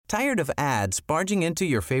Tired of ads barging into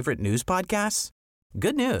your favorite news podcasts?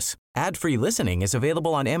 Good news. Ad-free listening is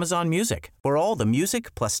available on Amazon Music for all the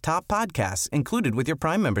music plus top podcasts included with your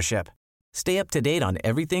Prime membership. Stay up to date on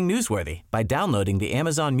everything newsworthy by downloading the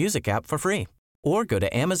Amazon Music app for free or go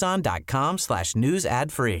to amazon.com/news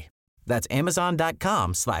ad free. That's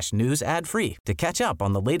amazon.com/news ad free to catch up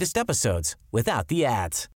on the latest episodes without the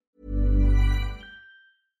ads.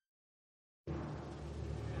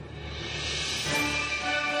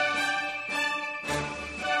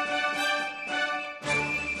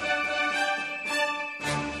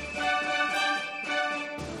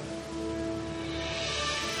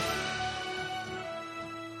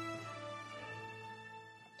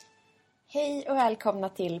 Hej och välkomna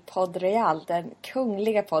till Podd Royal, den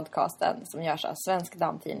kungliga podcasten som görs av Svensk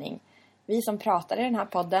Damtidning. Vi som pratar i den här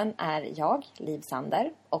podden är jag, Liv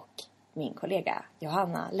Sander, och min kollega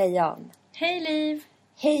Johanna Lejon. Hej Liv!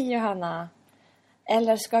 Hej Johanna!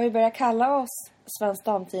 Eller ska vi börja kalla oss Svensk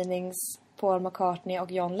Damtidnings Paul McCartney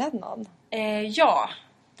och John Lennon? Ja,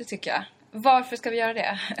 det tycker jag. Varför ska vi göra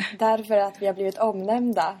det? Därför att vi har blivit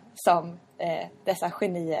omnämnda som dessa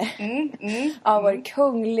genier av vår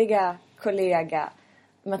kungliga kollega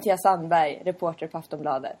Mattias Sandberg, reporter på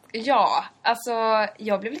Aftonbladet. Ja, alltså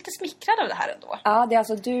jag blev lite smickrad av det här ändå. Ja, det är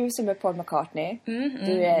alltså du som är Paul McCartney.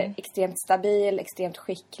 Du är extremt stabil, extremt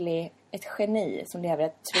skicklig, ett geni som lever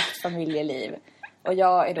ett tryggt familjeliv. Och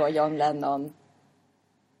jag är då John Lennon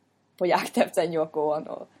på jakt efter en Yoko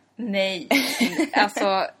Ono. Nej,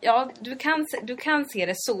 alltså ja, du kan se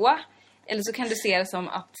det så. Eller så kan du se det som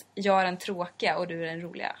att jag är den tråkiga och du är den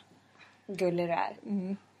roliga. Gullig du är.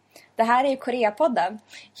 Det här är ju Koreapodden.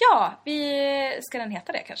 Ja, ska den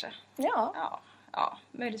heta det kanske? Ja,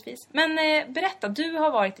 möjligtvis. Men berätta, du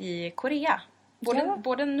har varit i Korea.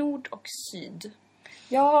 Både nord och syd.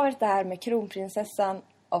 Jag har varit där med kronprinsessan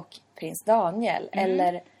och prins Daniel.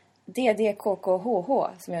 Eller DDKKHH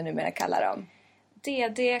som jag numera kallar dem.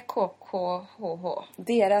 DDKKHH.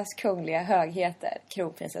 Deras kungliga högheter,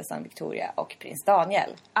 kronprinsessan Victoria och prins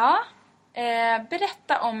Daniel. Ja,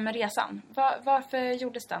 berätta om resan. Varför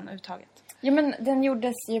gjordes den uttaget? Jo, men den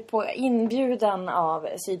gjordes ju på inbjudan av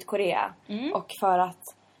Sydkorea. Och för att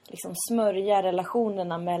liksom smörja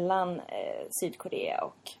relationerna mellan Sydkorea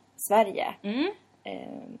och Sverige.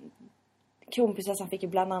 Kronprinsessan fick ju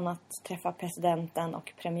bland annat träffa presidenten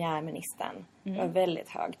och premiärministern. Det var väldigt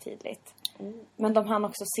högtidligt. Men de hann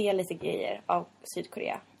också se lite grejer av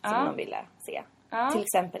Sydkorea som de ville se. Till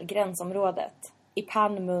exempel gränsområdet i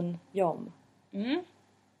Panmunjom.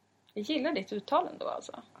 Jag gillar ditt uttal ändå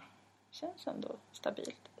alltså. Känns ändå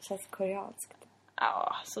stabilt. Känns koreanskt.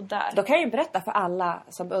 Ja, sådär. Då kan jag ju berätta för alla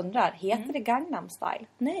som undrar. Heter det Gangnam Style?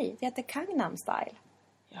 Nej, det heter Gangnam Style.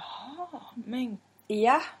 Jaha, men...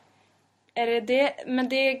 Ja. Är det? Men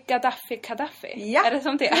det är Gaddafi? Ja, är det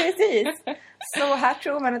som det? Precis. Så här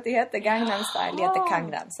tror man att det heter Gangnam Style. Det heter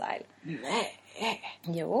Gangnam Style. Nej.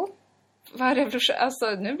 Jo. Vad är det? Alltså,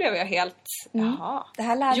 nu blev jag helt... Jaha. Det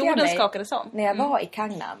här lärde Jorden jag mig skakades om. när jag var i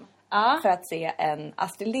Gangnam. För att se en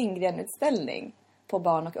Astrid Lindgren-utställning på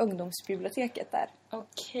barn- och ungdomsbiblioteket där.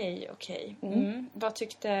 Okej. Vad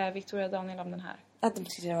tyckte Victoria och Daniel om den här? Att de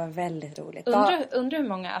tyckte det var väldigt roligt. Undrar hur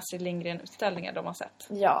många Astrid Lindgren-utställningar de har sett.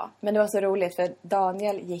 Ja, men det var så roligt för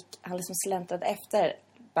Daniel han liksom släntrade efter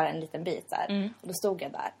bara en liten bit där. Och då stod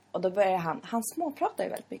jag där. Och då började han småpratade ju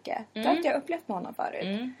väldigt mycket. Det har inte jag upplevt med honom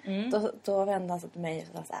förut. Då vände han sig till mig och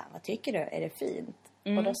sa så här, vad tycker du? Är det fint?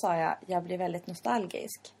 Och då sa jag blir väldigt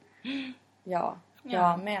nostalgisk. Ja,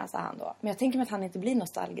 med, sa han då. Men jag tänker mig att han inte blir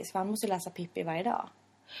nostalgisk för han måste läsa Pippi varje dag.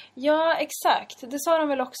 Ja, exakt. Det sa de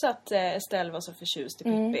väl också att Estelle var så förtjust i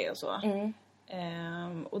Pippi och så.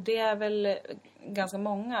 Och det är väl ganska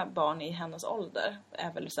många barn i hennes ålder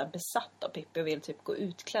är väl så här besatt av Pippi och vill typ gå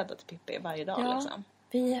utklädda till Pippi varje dag liksom.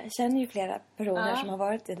 Vi känner ju flera personer som har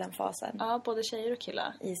varit i den fasen. Ja, både tjejer och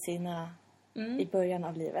killar. I början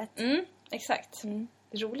av livet. Exakt.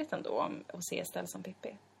 Det är roligt ändå att se Estelle som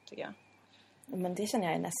Pippi, tycker jag. Men det känner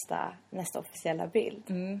jag är nästa officiella bild.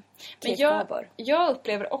 Men jag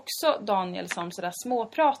upplever också Daniel som sådär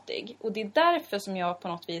småpratig. Och det är därför som jag på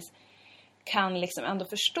något vis kan liksom ändå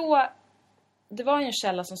förstå. Det var ju en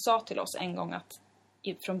källa som sa till oss en gång att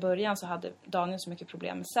från början så hade Daniel så mycket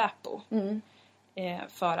problem med Säpo.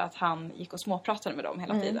 För att han gick och småpratade med dem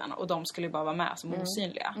hela tiden. Och de skulle bara vara med som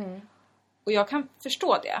osynliga. Och jag kan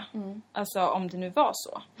förstå det. Alltså om det nu var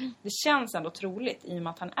så. Det känns ändå troligt i och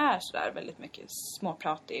med att han är sådär väldigt mycket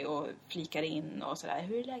småpratig och flikar in och sådär.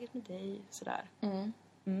 Hur är läget med dig? Sådär.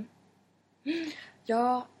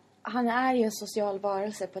 Ja, han är ju en social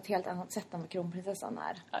varelse på ett helt annat sätt än vad kronprinsessan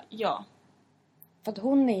är. Ja. För att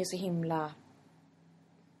hon är ju så himla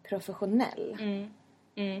professionell.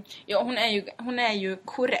 Ja, hon är ju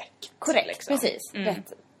korrekt. Korrekt, liksom. precis.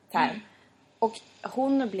 Rätt term. Och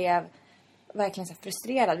hon blev verkligen så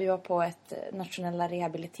frustrerad. Vi var på ett nationella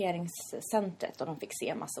rehabiliteringscentret och de fick se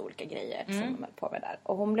en massa olika grejer som de höll på med där.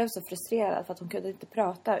 Och hon blev så frustrerad för att hon kunde inte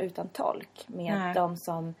prata utan tolk med de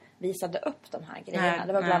som visade upp de här grejerna.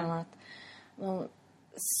 Det var bland annat någon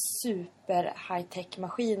super high-tech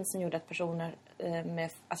maskin som gjorde att personer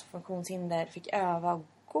med funktionshinder fick öva och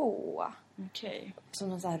gå. Okej. Som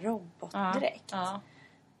någon sån här robotdräkt.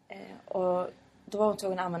 Och då var hon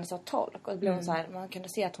tvungen att använda sig av tolk. Och det blev så här, man kunde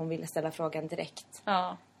se att hon ville ställa frågan direkt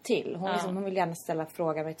till. Hon ville gärna ställa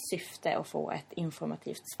frågan med ett syfte och få ett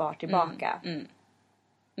informativt svar tillbaka.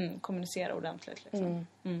 Kommunicera ordentligt liksom.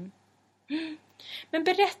 Men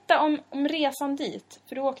berätta om resan dit.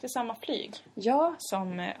 För du åkte samma flyg. Ja.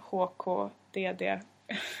 Som HKDD.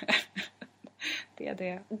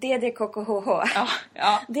 DDKKHH.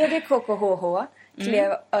 Ja. DDKKHH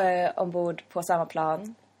klev ombord på samma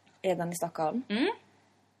plan redan i Stockholm.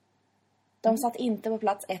 De satt inte på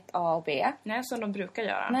plats 1A och B. Nej, som de brukar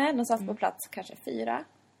göra. Nej, de satt på plats kanske 4.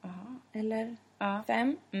 Eller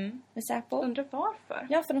 5 med Säpo. Undrar varför?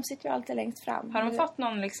 Ja, för de sitter ju alltid längst fram. Har de fått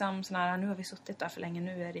någon liksom sån här, nu har vi suttit där för länge,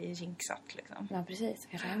 nu är det jinxat liksom? Ja, precis.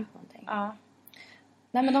 Kanske har hänt någonting. Ja.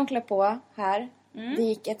 Nej, men de klev på här. Det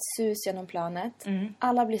gick ett sus genom planet.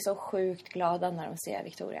 Alla blir så sjukt glada när de ser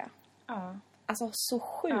Victoria. Ja. Alltså, så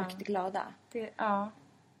sjukt glada.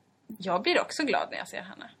 Jag blir också glad när jag ser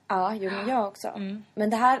henne. Ja, jo, men jag också. Men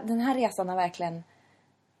den här resan har verkligen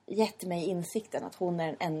gett mig insikten att hon är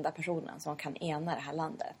den enda personen som kan ena det här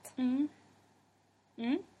landet.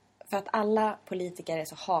 För att alla politiker är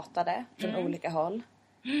så hatade från olika håll.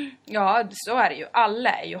 Ja, så är det ju. Alla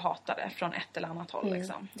är ju hatade från ett eller annat håll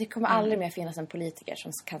liksom. Det kommer aldrig mer finnas en politiker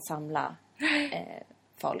som kan samla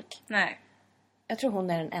folk. Nej. Jag tror hon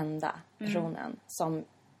är den enda personen som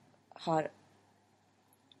har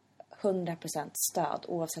 100% stöd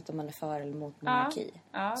oavsett om man är för eller mot monarki.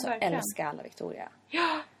 Så verkligen. älskar alla Victoria.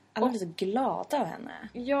 Ja. Alla blir så glada av henne.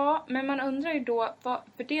 Ja, men man undrar ju då,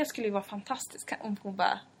 för det skulle ju vara fantastiskt om hon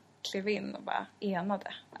bara klev in och bara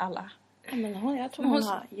enade alla. Ja, men jag tror hon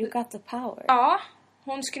har, you got the power. Ja,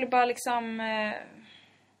 hon skulle bara liksom,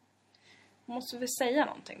 hon måste väl säga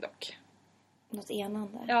någonting dock. Något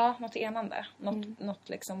enande. Ja, något enande. Något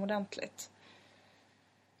liksom ordentligt.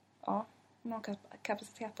 Ja, hon har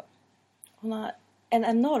kapaciteten. Hon har en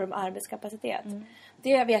enorm arbetskapacitet.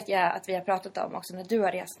 Det vet jag att vi har pratat om också när du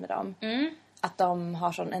har rest med dem. Att de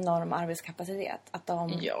har sån enorm arbetskapacitet.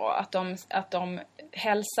 Ja, att de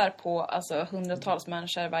hälsar på alltså, hundratals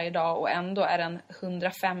människor varje dag. Och ändå är den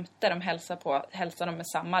 150 de hälsar de med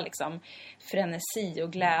samma liksom, frenesi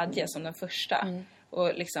och glädje som den första.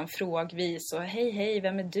 Och liksom frågvis och hej,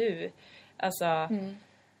 vem är du? Alltså,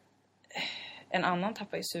 en annan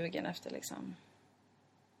tappar ju sugen efter liksom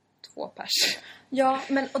 2 pers. Ja,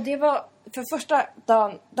 men och det var för första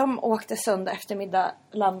dagen, de åkte söndag eftermiddag,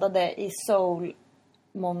 landade i Seoul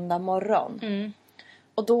måndag morgon.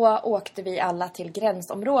 Och då åkte vi alla till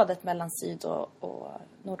gränsområdet mellan Syd och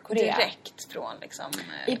Nordkorea. Direkt från liksom...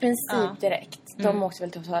 I princip direkt. De åkte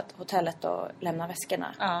väl till hotellet och lämnade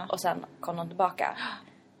väskorna. Och sen kom de tillbaka.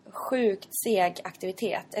 Sjukt seg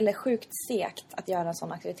aktivitet. Eller sjukt segt att göra en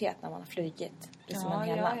sån aktivitet när man har flygit liksom en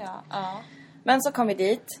hel natt. Men så kom vi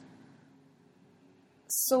dit.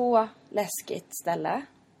 Så läskigt ställe.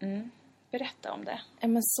 Berätta om det.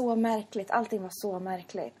 Men så märkligt. Allting var så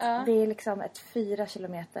märkligt. Det är liksom ett 4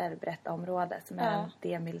 kilometer brett område som är den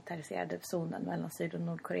demilitariserade zonen mellan Syd- och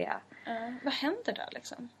Nordkorea. Vad händer där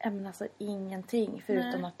liksom? Men alltså ingenting.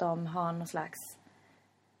 Förutom att de har någon slags...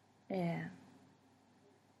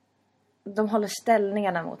 de håller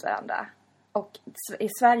ställningarna mot varandra. Och i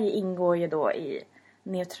Sverige ingår ju då i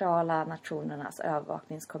neutrala nationernas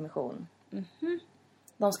övervakningskommission.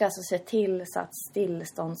 De ska alltså se till så att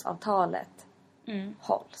stillståndsavtalet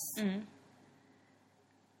hålls.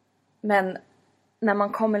 Men när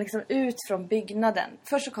man kommer liksom ut från byggnaden.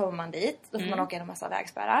 Först så kommer man dit. Då får man åka en massa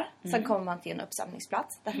vägspärrar. Sen kommer man till en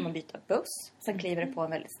uppsamlingsplats. Där får man byta buss. Sen kliver det på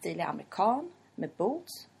en väldigt stilig amerikan med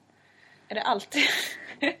boots. Är det alltid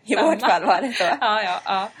i vårt fall var det så.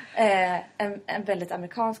 Ja. En väldigt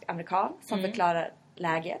amerikan som förklarar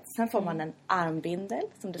läget. Sen får man en armbindel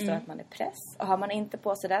som det står att man är press. Och har man inte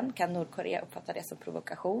på sig den kan Nordkorea uppfatta det som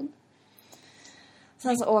provokation.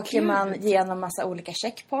 Sen så åker man genom massa olika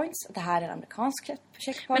checkpoints. Det här är en amerikansk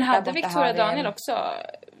checkpoint. Men hade Victoria Daniel också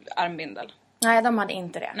armbindel? Nej, de hade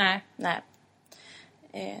inte det. Nej.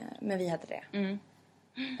 Men vi hade det.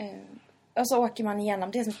 Och så åker man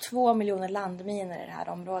igenom. Det är som 2 miljoner landminer i det här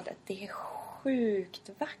området. Det är sjukt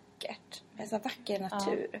vackert. Det är så vacker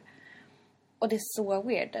natur. Och det är så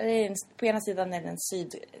weird. Det är på ena sidan är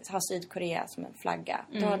har Sydkorea som en flagga.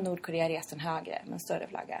 Då har Nordkorea rest den högre med en större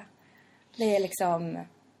flagga. Det är liksom...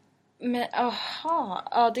 Men aha,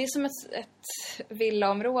 ja, det är som ett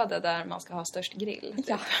villaområde där man ska ha störst grill. Typ.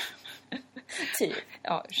 Ja, typ.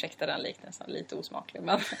 Ja, ursäkta den liknelsen, lite osmaklig,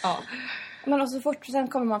 men ja. Men och så fort sen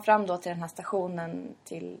kommer man fram då till den här stationen,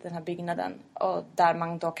 till den här byggnaden. Och där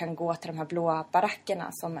man då kan gå till de här blåa barackerna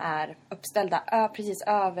som är uppställda precis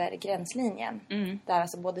över gränslinjen. Där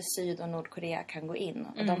alltså både Syd- och Nordkorea kan gå in.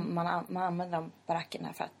 Och man använder de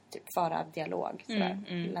barackerna för att typ föra dialog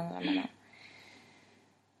länderna mellan.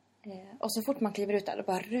 Och så fort man kliver ut där, då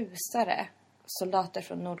bara rusar det soldater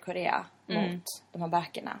från Nordkorea mot de här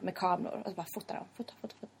barackerna med kameror. Och så bara fotar de.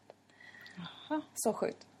 Fota. Så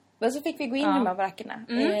sjukt. Men så fick vi gå in i de här barackerna.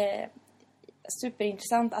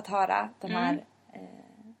 Superintressant att höra de här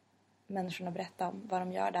människorna berätta om vad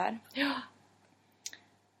de gör där. Ja.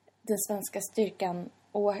 Den svenska styrkan,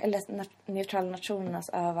 eller Neutrala Nationernas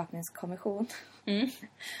övervakningskommission,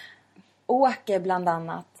 åker bland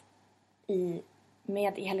annat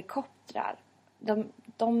med i helikoptrar.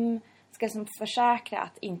 De ska liksom försäkra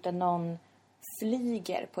att inte någon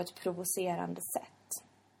flyger på ett provocerande sätt.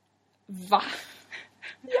 Va?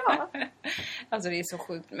 Ja. Alltså det är så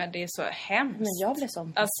sjukt, men det är så hemskt. Men jag blev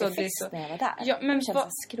som pacifist när jag var där. Ja, men det känns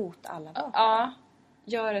som skrot alla vapen. Ja,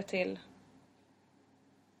 gör det till...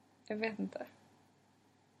 Jag vet inte.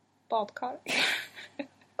 Badkar.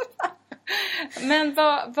 Men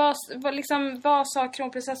vad sa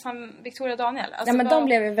kronprinsessan Victoria Daniel? Alltså, ja, men de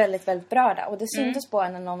blev ju väldigt, väldigt berörda. Och det syntes på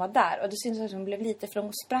henne när de var där. Och det syntes att hon blev lite, för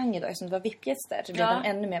de sprang ju då eftersom det var VIP-gäster. Så blev de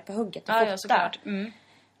ännu mer på hugget och ja, såklart.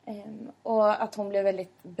 Och att hon blev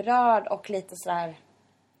väldigt berörd och lite sådär...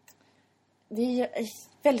 Det är ju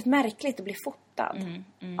väldigt märkligt att bli fotad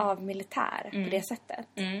av militär på det sättet.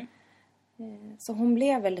 Så hon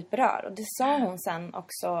blev väldigt berörd. Och det sa hon sen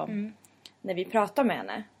också när vi pratade med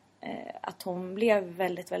henne. Att hon blev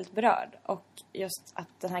väldigt, väldigt berörd. Och just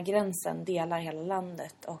att den här gränsen delar hela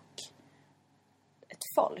landet och ett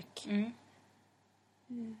folk.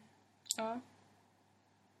 Ja.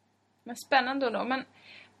 Men spännande då.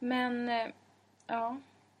 Men ja.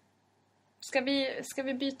 Ska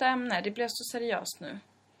vi byta ämne? Det blev så seriöst nu.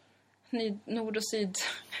 Nord och syd.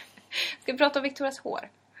 Ska vi prata om Victorias hår?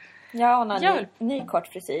 Ja, hon hade ny kort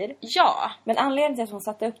frisyr. Ja. Men anledningen till att hon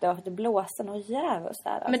satte upp det var för att det blåste något jävligt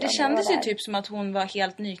där. Men det kändes ju typ som att hon var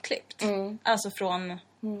helt nyklippt. Alltså från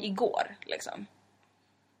igår, liksom.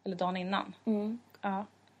 Eller dagen innan. Ja.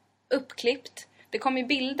 Uppklippt. Det kom ju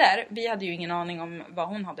bilder. Vi hade ju ingen aning om vad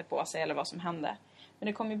hon hade på sig eller vad som hände. Men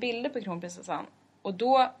det kom ju bilder på kronprinsessan. Och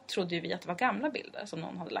då trodde ju vi att det var gamla bilder som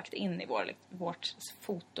någon hade lagt in i vårt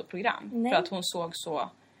fotoprogram. Nej. För att hon såg så...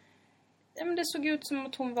 Ja, men det såg ut som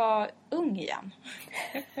att hon var ung igen.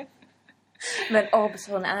 Men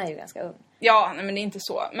hon är ju ganska ung. Ja, men det är inte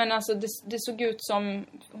så. Men alltså det såg ut som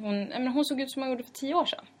hon såg ut som hon gjorde för 10 år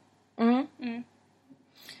sedan.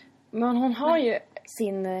 Men hon har ju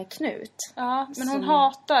sin knut. Ja, men hon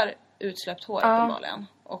hatar utsläppt hår uppenbarligen.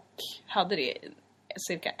 Och hade det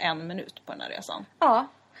cirka 1 minut på den här resan. Ja,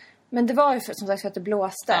 men det var ju som sagt för att det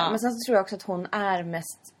blåste. Men sen så tror jag också att hon är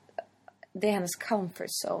mest... Det är hennes comfort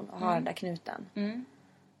zone att ha den där knuten.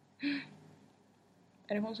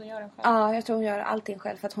 Är det hon som gör den själv? Ja, jag tror hon gör allting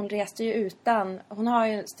själv. För att hon reste ju utan... Hon har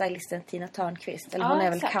ju stylisten Tina Törnqvist. Eller hon är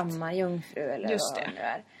väl kammarjungfru eller just vad hon nu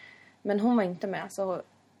är. Men hon var inte med. Så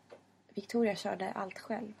Victoria körde allt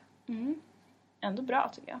själv. Ändå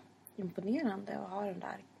bra tycker jag. Imponerande att ha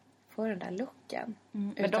få den där looken.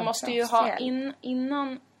 Men de måste ju ha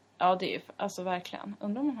innan... Ja, det är ju alltså verkligen.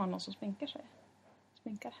 Undrar om hon har någon som sminkar sig.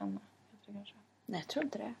 Sminkar henne. Kanske. Nej, jag tror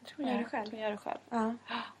inte det. Jag tror hon gör det själv. Hon gör det själv. Ja.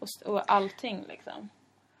 Och allting liksom.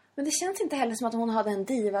 Men det känns inte heller som att hon har den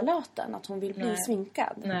divalaten. Att hon vill bli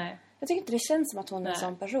sminkad. Nej. Jag tycker inte det känns som att hon är en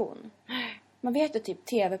sån person. Man vet ju typ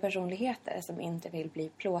tv-personligheter som inte vill bli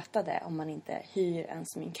plåtade om man inte hyr en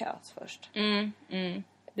sminkös först.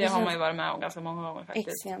 Det har man ju varit med om ganska många gånger faktiskt.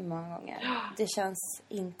 Extremt många gånger. Det känns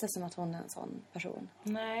inte som att hon är en sån person.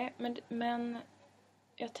 Nej, men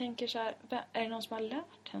jag tänker så här, är det någon som har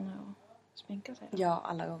lärt henne att sminka sig? Ja,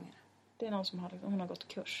 alla gånger. Det är någon som hon har gått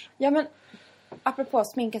kurs. Ja, men apropå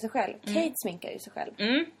att sminka sig själv. Kate sminkar ju sig själv.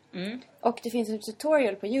 Och det finns en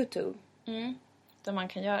tutorial på YouTube. Där man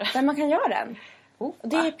kan göra den. Och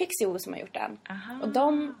det är Pixie som har gjort den. Aha. Och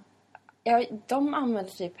de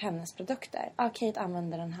använder typ hennes produkter. Ja, Kate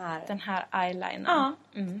använder den här. Den här eyelinern. Ja.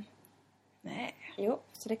 Nej. Jo,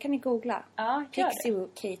 så det kan ni googla. Ja, Pixie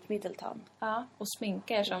Kate Middleton. Ja, och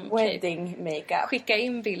sminka er som wedding Kate. Makeup. Skicka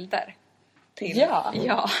in bilder. Ja.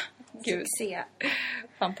 Ja. Gud. Succé.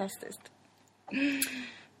 Fantastiskt.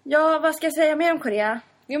 Ja, vad ska jag säga mer om Korea?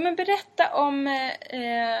 Jo, men berätta om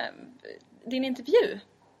din intervju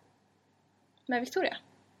med Victoria.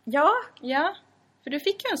 Ja. Ja, för du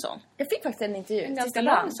fick ju en sån. Jag fick faktiskt en intervju. En ganska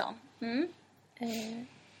lång sån.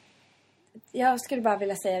 Jag skulle bara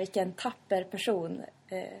vilja säga vilken tapper person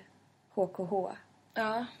HKH,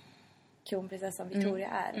 kronprinsessan Victoria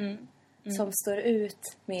är. Som står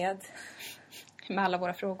ut med alla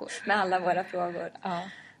våra frågor. Med alla våra frågor. Ja.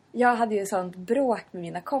 Jag hade ju sånt bråk med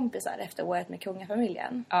mina kompisar efter året med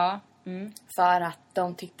kungafamiljen. Ja. För att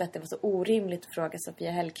de tyckte att det var så orimligt att fråga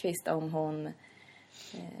Sofia Hellqvist om hon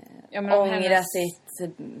ångrar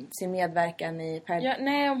sin medverkan i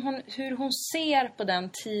hur hon ser på den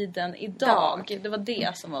tiden idag. Det var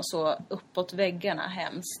det som var så uppåt väggarna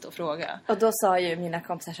hemskt att fråga. Och då sa ju mina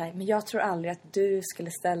kompisar så här, men jag tror aldrig att du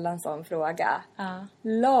skulle ställa en sån fråga.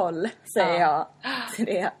 LOL, säger jag till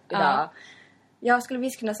det idag. Jag skulle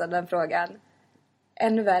visst kunna ställa den frågan.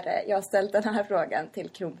 Ännu värre, jag har ställt den här frågan till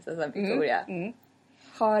kronprinsessan Victoria.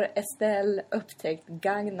 Har Estelle upptäckt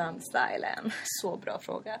Gangnam-stylen? Så bra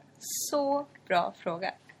fråga. Så bra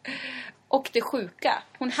fråga. Och det sjuka,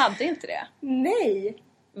 hon hade inte det. Nej!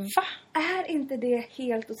 Va? Är inte det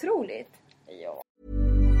helt otroligt? Ja.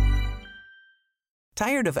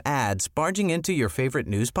 Tired of ads barging into your favorite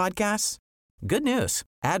news podcasts? Good news.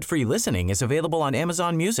 Ad-free listening is available on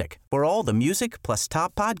Amazon Music for all the music plus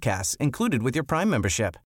top podcasts included with your Prime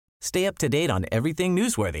membership. Stay up to date on everything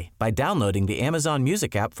newsworthy by downloading the Amazon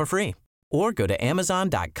Music app for free or go to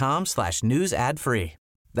amazon.com/news ad free.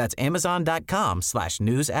 That's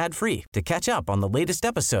amazon.com/news ad free to catch up on the latest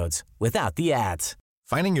episodes without the ads.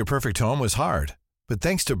 Finding your perfect home was hard, but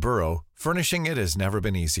thanks to Burrow, furnishing it has never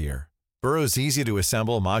been easier. Burrow's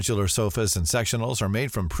easy-to-assemble modular sofas and sectionals are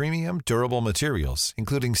made from premium, durable materials,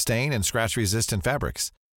 including stain and scratch-resistant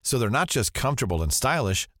fabrics. So they're not just comfortable and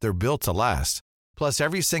stylish, they're built to last. Plus,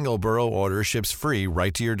 every single Burrow order ships free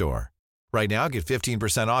right to your door. Right now, get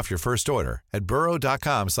 15% off your first order at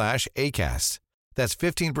burrow.com/ACAST. That's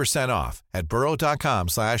 15% off at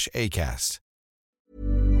burrow.com/ACAST.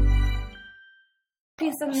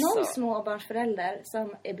 Finns det någon småbarnsförälder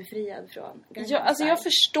som är befriad från Gangnam Style? Alltså jag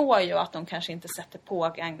förstår ju att de kanske inte sätter på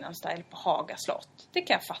Gangnam Style på Haga slott. Det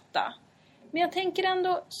kan jag fatta. Men jag tänker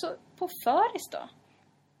ändå så på föris då.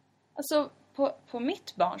 Alltså på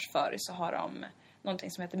mitt barns föris så har de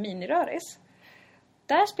någonting som heter miniröris.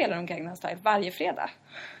 Där spelar de Gangnam Style varje fredag.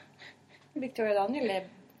 Victoria Daniel är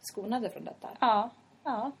skonade från detta.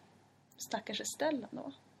 Ja. Stackars Estelle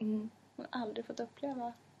då. Hon har aldrig fått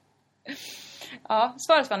uppleva. Ja,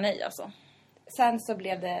 svaret var nej alltså. Sen så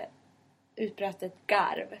blev det utbröt ett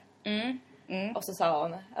garv. Och så sa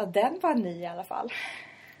hon, ja den var ny i alla fall.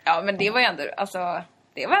 Ja, men det var ju ändå, alltså,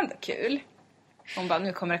 det var ändå kul. Hon bara,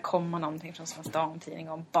 nu kommer det komma någonting från Svenska Damtidning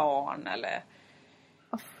om barn eller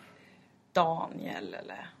Daniel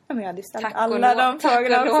eller... Ja, men jag hade ställt alla de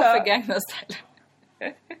frågorna också. För Gangnam Style.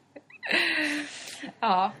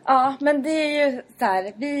 Ja, men det är ju så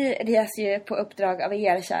här, vi reser ju på uppdrag av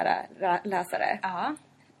er kära läsare. Ja.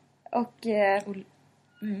 Och vi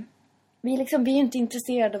är ju inte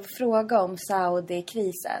intresserade av att fråga om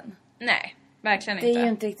Saudi-krisen. Nej, verkligen inte. Det är ju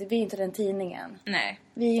inte riktigt, vi är inte den tidningen. Nej.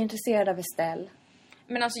 Vi är ju intresserade av Estelle.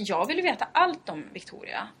 Men alltså jag vill veta allt om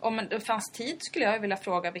Victoria. Om det fanns tid skulle jag vilja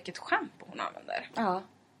fråga vilket shampoo hon använder. Ja.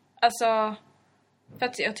 Alltså, för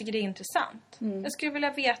att jag tycker det är intressant. Jag skulle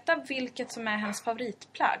vilja veta vilket som är hennes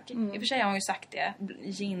favoritplagg. I och för sig har hon ju sagt det.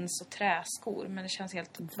 Jeans och träskor. Men det känns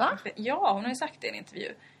helt... Va? Ja, hon har ju sagt det i en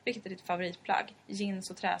intervju. Vilket är ditt favoritplagg?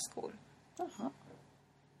 Jeans och träskor. Jaha.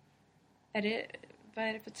 Vad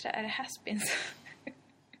är det för trä? Är det haspins?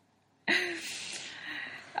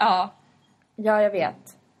 Ja. Ja, jag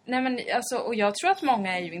vet. Nej men alltså, och jag tror att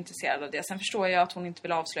många är ju intresserade av det. Sen förstår jag att hon inte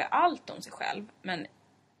vill avslöja allt om sig själv. Men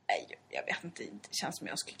nej, jag vet inte, det känns som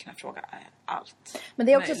jag skulle kunna fråga allt. Men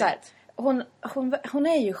det är också möjligt. Så här, hon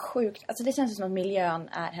är ju sjukt, alltså det känns som att miljön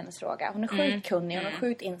är hennes fråga. Hon är sjukt kunnig, hon är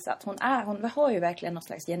sjukt insatt. Hon har ju verkligen något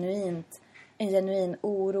slags en genuin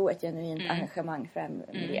oro, ett genuint engagemang för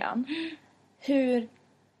miljön.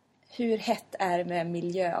 Hur hett är det med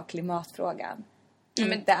miljö- och klimatfrågan?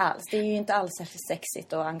 Inte alls. Det är ju inte alls särskilt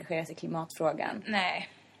sexigt att engagera sig i klimatfrågan. Nej.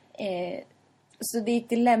 Så det är ett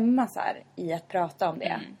dilemma så här, i att prata om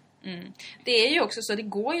det. Det är ju också så, det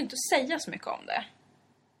går ju inte att säga så mycket om det.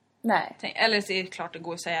 Nej. Eller så är det klart att det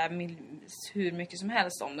går att säga hur mycket som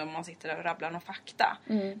helst om det om man sitter där och rabblar någon fakta.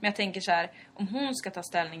 Men jag tänker så här, om hon ska ta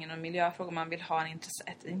ställning i någon miljöfråga och man vill ha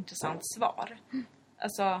ett intressant svar.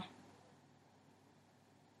 Alltså,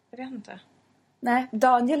 jag vet inte. Nej,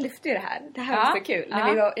 Daniel lyfte ju det här. Det här var så kul.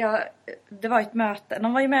 Det var ett möte.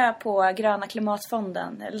 De var ju med på Gröna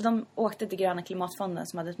klimatfonden. Eller de åkte till Gröna klimatfonden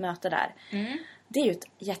som hade ett möte där. Det är ju ett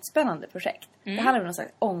jättespännande projekt. Det handlar om någon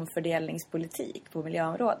slags omfördelningspolitik på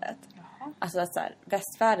miljöområdet. Alltså att så här,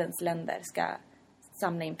 västvärldens länder ska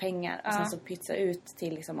samla in pengar och sen så pytsa ut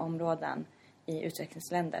till liksom områden i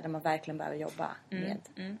utvecklingsländer där man verkligen behöver jobba med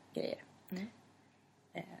grejer.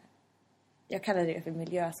 Jag kallar det för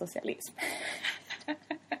miljösocialism.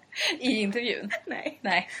 I intervjun?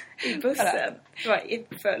 Nej. I bussen. Det var i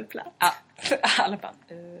full plats. Ja, alla bara...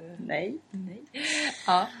 Nej.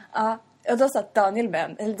 Ja. Och då satt Daniel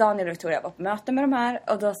och Victoria var på möte med de här.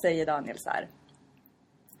 Och då säger Daniel så här: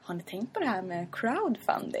 har ni tänkt på det här med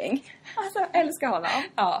crowdfunding? Alltså, jag älskar honom.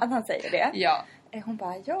 Att han säger det. Ja. Hon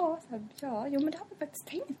bara, jo men det har vi faktiskt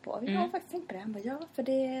tänkt på. Vi har faktiskt tänkt på det. Han bara, för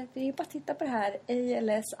det är ju bara att titta på det här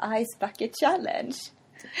ALS Ice Bucket Challenge.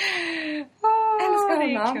 Älskar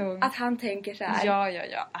honom att han tänker så här. Ja.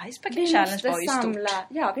 Ice Bucket Challenge var ju stort.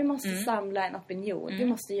 Ja, vi måste samla en opinion. Vi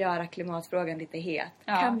måste göra klimatfrågan lite het.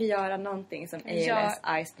 Kan vi göra någonting som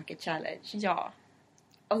ALS Ice Bucket Challenge? Ja.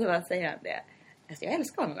 Och så bara säger han det. Alltså, jag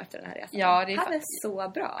älskar honom efter den här resan. Ja, han är så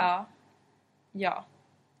bra. Ja.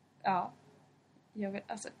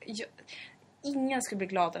 Ingen skulle bli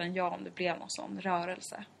gladare än jag om det blev någon sån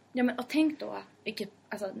rörelse. Ja, men och tänk då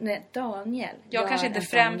när Daniel jag kanske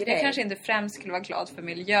inte främst skulle vara glad för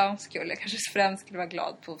miljöns skull. Jag kanske främst skulle vara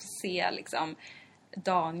glad på att se liksom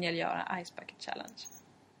Daniel göra Ice Bucket Challenge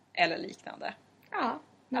eller liknande.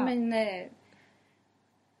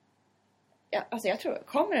 Jag tror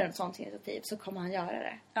kommer det en sån initiativ så kommer han göra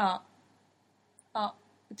det. Ja,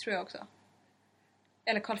 det tror jag också.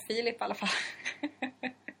 Eller Carl Philip i alla fall.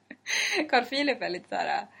 Carl Philip är lite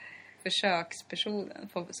såhär försökspersonen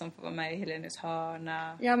som får vara med i Helenius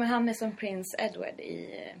hörna. Ja, men han är som prins Edward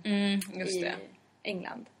i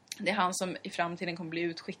England. Det är han som i framtiden kommer bli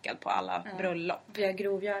utskickad på alla bröllop. Via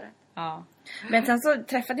grovgörat. Ja. Men sen så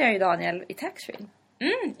träffade jag ju Daniel i taxfree.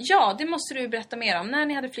 Ja, det måste du berätta mer om. När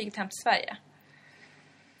ni hade flygit hem till Sverige.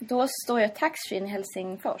 Då står jag taxfree i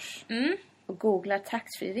Helsingfors. Och googlar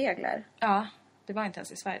taxfree-regler. Ja, det var inte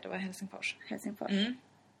ens i Sverige, det var i Helsingfors.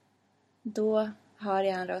 Då hör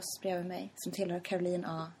jag en röst bredvid mig som tillhör Caroline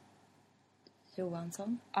A.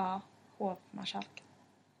 Johansson. Ja, hovmarskalk.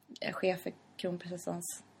 Chef för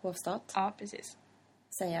kronprinsessans hovstat. Ja, precis.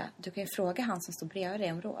 Säga, du kan ju fråga han som står bredvid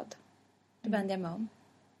dig om råd. Då vänder jag mig om.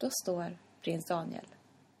 Då står prins Daniel.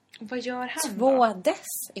 Vad gör han 2 dess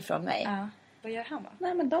ifrån mig. Ja, vad gör han då?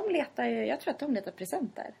 Nej, men de letar ju, jag tror att de letar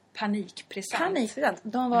presenter. Panikpresent.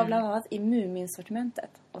 De var bland annat i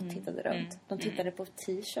Mumin-sortimentet och tittade runt. De tittade på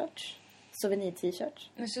t-shirts.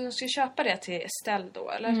 Souvenir-t-shirts. Så de ska köpa det till Estelle då?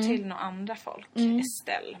 Eller till några andra folk?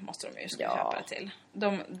 Estelle måste de ju köpa det till.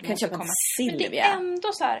 De kan köpa komma. Silvia. Men det är ändå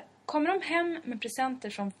så här. Kommer de hem med presenter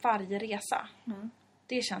från varje resa?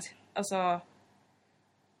 Det känns, alltså...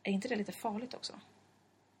 Är inte det lite farligt också?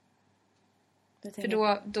 För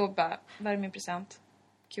då bara, vad är min present?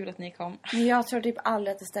 Kul att ni kom. Men jag tror typ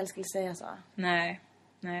aldrig att Estelle skulle säga så. Nej.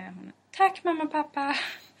 Tack mamma och pappa.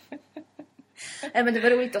 Men det var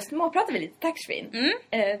roligt, då småpratade vi lite taxfree.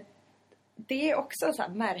 Det är också en sån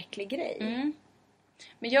här märklig grej.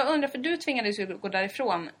 Men jag undrar, för du tvingades ju gå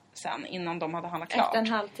därifrån sen innan de hade handlat klart. Efter en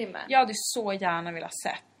halvtimme. Jag hade så gärna velat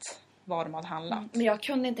sett vad de hade handlat. Men jag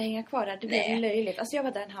kunde inte hänga kvar där. Det blev löjligt. Alltså jag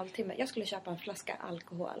var där en halvtimme. Jag skulle köpa en flaska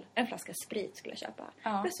alkohol. En flaska sprit skulle jag köpa.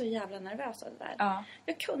 Jag blev så jävla nervös av det där.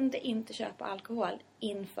 Jag kunde inte köpa alkohol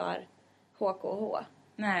inför HKH.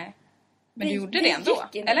 Nej. Men du gjorde det ändå?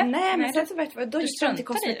 Eller? Nej, men sen så då gick de till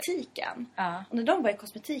kosmetiken. Och när de var i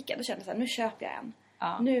kosmetiken då kände jag så här, nu köper jag en.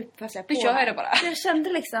 Nu passar jag på. Nu kör jag det bara. Jag kände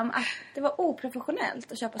liksom att det var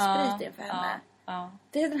oprofessionellt att köpa sprit inför henne.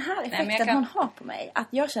 Det är den här effekten hon har på mig. Att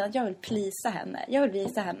jag känner att jag vill plisa henne. Jag vill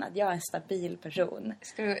visa henne att jag är en stabil person.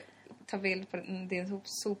 Ska du ta bild på din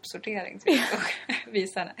sopsortering och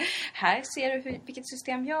visa henne? Här ser du vilket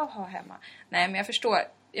system jag har hemma. Nej, men jag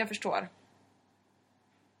förstår.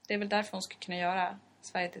 Det är väl därför hon ska kunna göra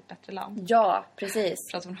Sverige till ett bättre land. Ja, precis.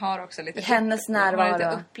 För att hon har också lite... hennes närvaro.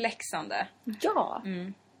 Lite uppläxande. Ja.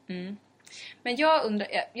 Men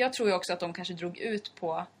jag tror ju också att de kanske drog ut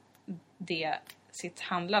på sitt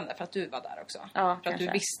handlande för att du var där också. Ja, för att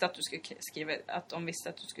du visste att du skulle skriva, att de visste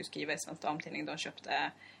att du skulle skriva i Svensk Damtidning. De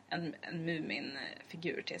köpte en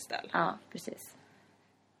Mumin-figur till Estelle. Ja, precis.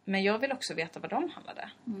 Men jag vill också veta vad de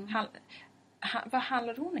handlade. Vad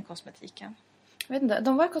handlade hon i kosmetiken? Jag vet inte,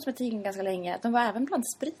 de var i kosmetiken ganska länge. De var även bland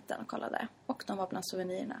spriten och kollade. Och de var bland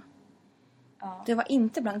souvenirerna. Det var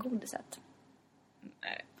inte bland godiset.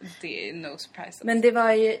 Nej. det är no surprise. Men det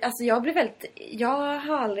var ju, alltså jag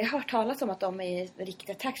har aldrig hört talas om att de är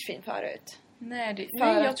riktiga taxfree förut. Nej,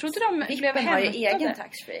 jag trodde de blev hämtade. Har ju egen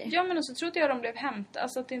taxfree. Ja, men så trodde jag de blev hämtade.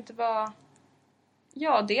 Alltså att det inte var...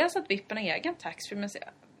 Ja, dels att Vippen har egen taxfree, men jag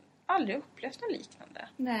har aldrig upplevt något liknande.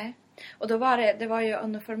 Nej. Och då det var ju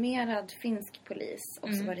uniformerad finsk polis.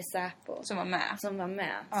 Och så var det Säpo. Som var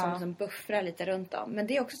med. Ja. Som buffrar lite runt om. Men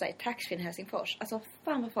det är också så här, i taxfree i Helsingfors. Alltså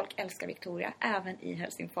fan vad folk älskar Victoria. Även i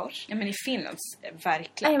Helsingfors. Ja, men i Finland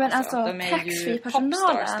verkligen. Nej, men alltså de är ju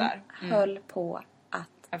popstars där. Höll på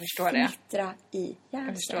att fnittra i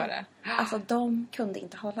Jag förstår det. Alltså de kunde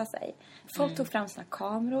inte hålla sig. Folk tog fram sina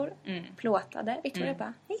kameror, plåtade. Victoria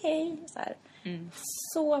bara, hej. Så här.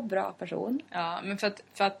 Så bra person. Ja, men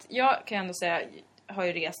för att jag kan ändå säga, jag har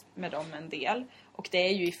ju rest med dem en del. Och det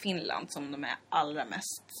är ju i Finland som de är allra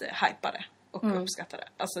mest hypade och uppskattade.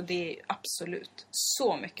 Alltså det är ju absolut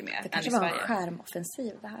så mycket mer än i Sverige. Det kanske var en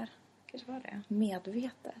skärmoffensiv det här. Kanske var det.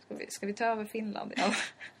 Medvetet. Ska vi ta över Finland? Ja.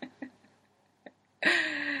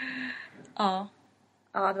 Ja.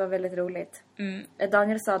 Ja, det var väldigt roligt.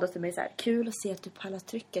 Daniel sa då till mig så här, kul att se att du pallar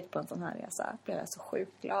trycket på en sån här resa. Blev jag så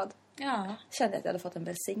sjukt glad. Ja. Kände att jag hade fått en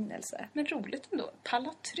välsignelse. Men roligt ändå.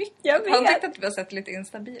 Palla tryck. Jag vet. Han tyckte att vi har sett lite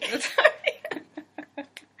instabil ut.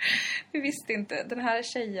 Vi visste inte. Den här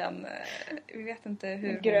tjejen, vi vet inte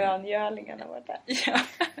hur... Gröngörlingarna var där. Ja.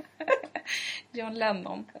 John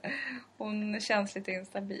Lennon. Hon känns lite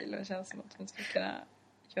instabil och känns som att hon skulle kunna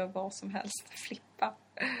göra vad som helst. Flippa.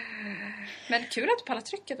 Men kul att du pallar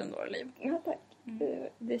trycket ändå, Liv. Ja, tack.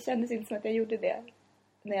 Det kändes inte som att jag gjorde det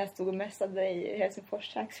när jag stod och mässade dig i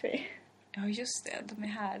Helsingfors taxfree. Ja, just det. De är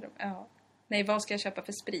här. Ja. Nej, vad ska jag köpa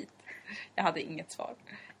för sprit? Jag hade inget svar.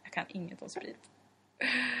 Jag kan inget om sprit.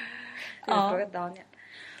 Jag har frågat Daniel.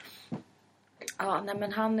 Ja, nej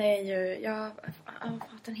men han är ju... Jag har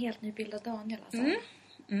fått en helt ny bild av Daniel alltså.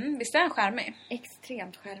 Visst är han skärmig?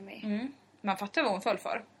 Extremt skärmig. Man fattar vad hon föll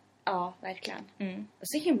för. Ja, verkligen. Och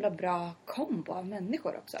så himla bra kombo av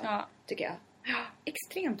människor också. Ja. Tycker jag. Ja.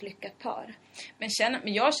 Extremt lyckat par. Men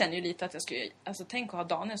jag känner ju lite att jag skulle... Alltså tänk att ha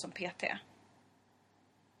Daniel som PT.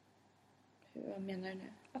 Vad menar du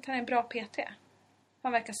nu? Att han är en bra PT.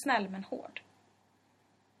 Han verkar snäll men hård.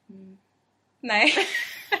 Nej.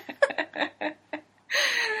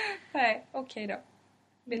 Nej, okej då.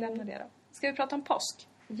 Vi lämnar det då. Ska vi prata om påsk?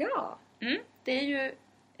 Ja. Det är ju...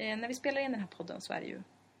 när vi spelar in den här podden så är det ju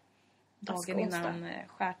dagen innan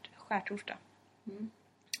skärtorsdag.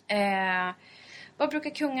 Vad brukar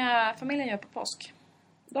kungafamiljen göra på påsk?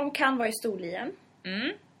 De kan vara i Storlien.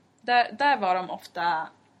 Där var de ofta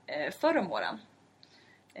förr om åren.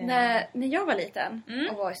 När jag var liten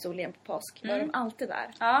och var i Storlien på påsk var de alltid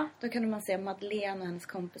där. Ja. Då kunde man se Madeleine och hennes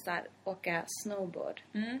kompisar åka snowboard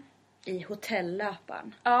i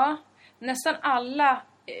hotellöparen. Ja, nästan alla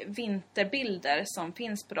vinterbilder som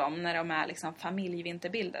finns på dem när de är liksom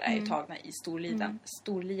familjevinterbilder är ju tagna i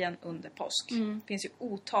Storlien under påsk. Det finns ju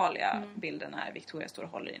otaliga bilder när Victoria står och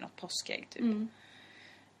håller i något påskägg typ.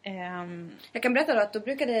 Jag kan berätta då att då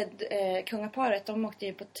brukade kungaparet, de åkte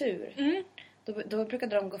ju på tur. Då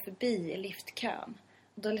brukade de gå förbi i liftkön.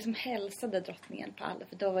 Och då liksom hälsade drottningen på alla,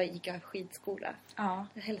 för då gick jag skidskola. Ja.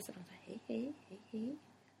 Då hälsade de så här, hej.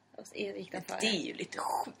 Och så gick de före. Det är ju lite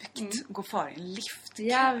sjukt. Gå för en liftkö.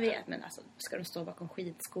 Jag vet, men alltså, ska de stå bakom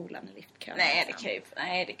skidskolan i liftkön? Nej, det kan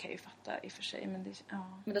jag ju fatta i och för sig.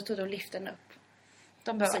 Men då tog de liften upp.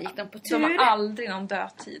 Så gick de på tur. De har aldrig någon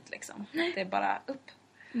dödtid liksom. Det är bara upp.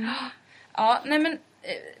 Ja, nej men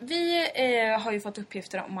vi har ju fått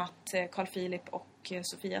uppgifter om att Carl Philip och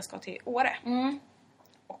Sofia ska till Åre.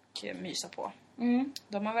 Och mysa på.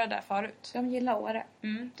 De har varit där förut. De gillar Åre.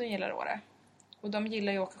 De gillar Åre. Och de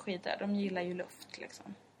gillar ju att åka skidor. De gillar ju luft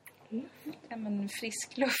liksom. Ja, men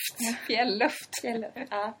frisk luft. Fjällluft.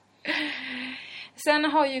 Ja. Sen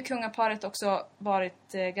har ju kungaparet också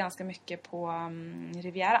varit ganska mycket på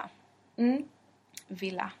Riviera.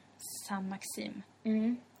 Villa Saint-Maxime.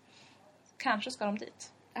 Kanske ska de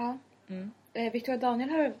dit. Ja. Victoria och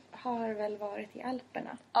Daniel har väl varit i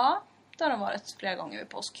Alperna? Ja, det har de varit flera gånger vid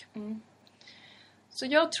påsk. Så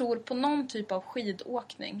jag tror på någon typ av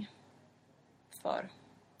skidåkning.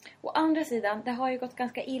 Å andra sidan, det har ju gått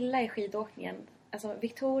ganska illa i skidåkningen. Alltså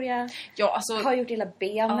Victoria har gjort illa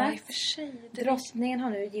benet. Ja, i och för sig. Drottningen har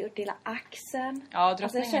nu gjort illa axeln. Ja, drottningen.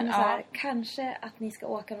 Alltså jag känner så här, kanske att ni ska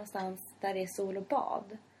åka någonstans där det är sol och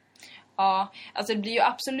bad. Ja, alltså det blir ju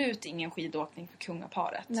absolut ingen skidåkning för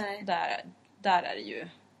kungaparet. Nej. Där är det ju...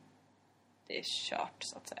 Det är kört,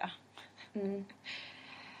 så att säga.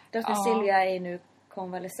 Drottning Silvia är nu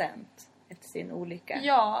konvalescent efter sin olycka.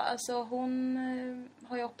 Ja, alltså hon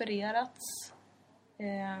har ju opererats.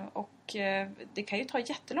 Och Och det kan ju ta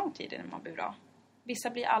jättelång tid innan man blir bra. Vissa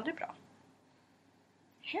blir aldrig bra.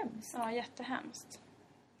 Hemskt. Ja, jättehemskt.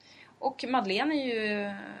 Och Madeleine är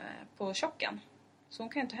ju på tjocken. Så hon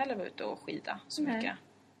kan ju inte heller vara ute och skida så mycket.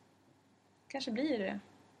 Kanske blir det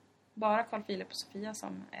bara Carl Philip och Sofia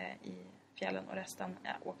som är i fjällen och resten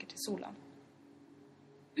åker till solen.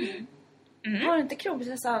 Har inte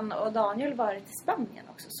kronprinsessan och Daniel varit i Spanien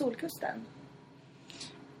också? Solkusten?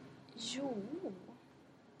 Jo,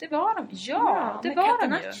 det var de. Ja, det var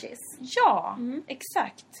de ju. Ja,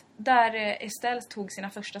 exakt. Där Estelle tog sina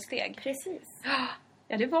första steg. Precis.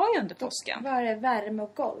 Ja, det var ju under påsken. Var det värme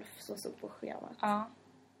och golf som stod på schemat? Ja.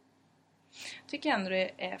 Tycker ändå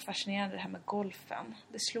det är fascinerande det här med golfen.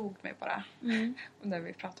 Det slog mig bara när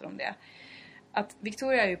vi pratade om det. Att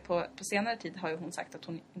Victoria är ju på senare tid har ju hon sagt att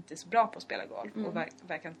hon inte är så bra på att spela golf. Och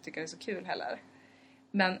verkar inte tycka det är så kul heller.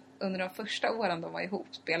 Men under de första åren de var ihop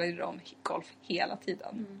spelade de golf hela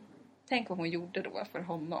tiden. Tänk vad hon gjorde då för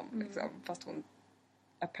honom. Liksom, fast hon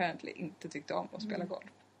apparently inte tyckte om att spela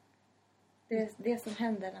golf. Det är det som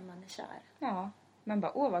händer när man är kär. Ja, man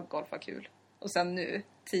bara, vad golf var kul. Och sen nu,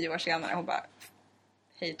 10 år senare, hon bara,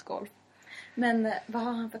 hate golf. Men vad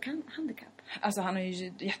har han för handikapp? Alltså han är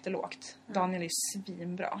ju jättelågt. Daniel är ju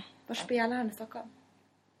svinbra. Var spelar han i Stockholm?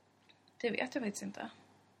 Det vet jag faktiskt inte.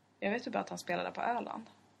 Jag vet ju bara att han spelade på Öland.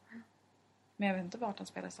 Men jag vet inte vart han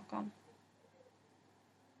spelar i Stockholm.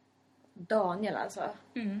 Daniel alltså?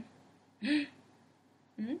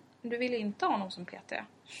 Du vill inte ha någon som PT?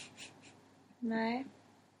 Nej.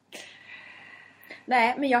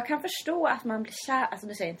 Nej, men jag kan förstå att man blir kär. Alltså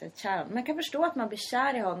du säger inte kär, men jag kan förstå att man blir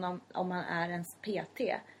kär i honom om man är ens PT.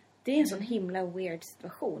 Det är en sån himla weird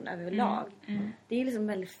situation överlag. Det är liksom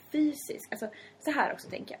väldigt fysiskt. Alltså, så här också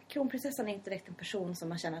tänker jag. Kronprinsessan är inte direkt en person som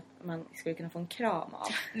man känner att man skulle kunna få en kram av.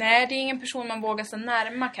 Nej, det är ingen person man vågar sig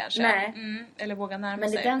närma kanske. Nej. Eller vågar närma men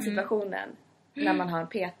sig. Men i den situationen, när man har en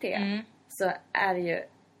PT, så är det ju...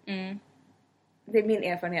 Det är min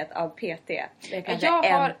erfarenhet av PT. Det är kanske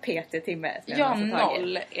en PT-timme. Jag har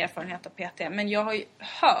 0 erfarenhet av PT. Men jag har ju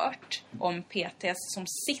hört om PTs som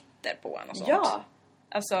sitter på en och sånt. Ja.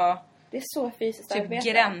 Alltså, det är så fysiskt typ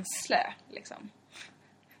arbete. gränsle, liksom.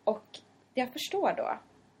 Och jag förstår då.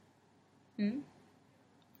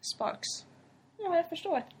 Sparks. Ja, jag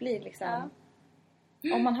förstår att det blir liksom...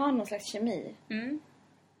 Om man har någon slags kemi.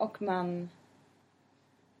 Och man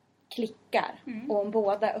klickar. Och om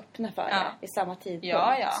båda öppnar för det i samma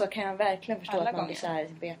tidpunkt. Så kan jag verkligen förstå alla att man blir kär i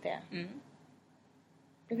sin PT.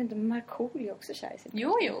 Jag vet inte, Markoolio också kär i sin PT.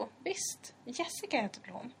 Jo, visst. Jessica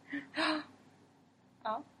heter hon.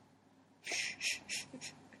 Ja.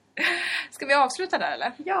 Ska vi avsluta där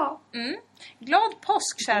eller? Ja. Glad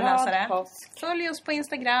påsk, kära läsare. Påsk. Följ oss på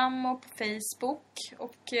Instagram och på Facebook.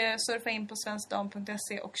 Och surfa in på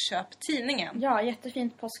svenskdam.se och köp tidningen. Ja,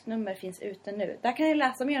 jättefint påsknummer finns ute nu. Där kan ni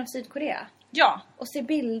läsa mer om Sydkorea. Ja. Och se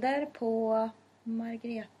bilder på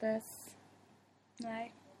Margretes...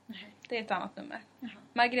 Nej. Det är ett annat nummer.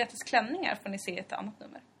 Margretes klänningar får ni se i ett annat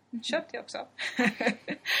nummer. Köp det också.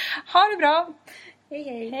 Ha det bra. Hej,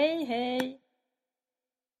 hej. Hej, hej.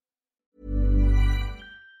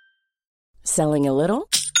 Selling a little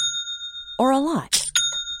or a lot?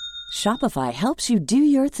 Shopify helps you do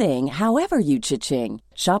your thing however you cha-ching.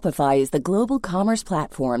 Shopify is the global commerce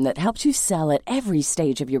platform that helps you sell at every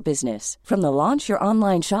stage of your business. From the launch your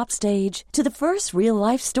online shop stage to the first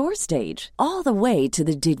real-life store stage. All the way to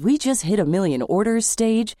the did we just hit a million orders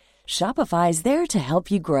stage. Shopify is there to help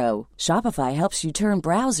you grow. Shopify helps you turn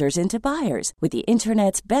browsers into buyers with the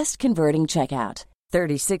internet's best converting checkout.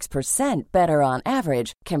 36% better on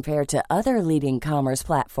average compared to other leading commerce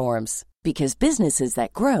platforms. Because businesses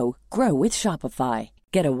that grow, grow with Shopify.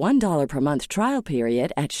 Get a $1 per month trial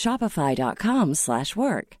period at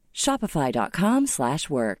shopify.com/work.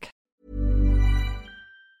 Shopify.com/work.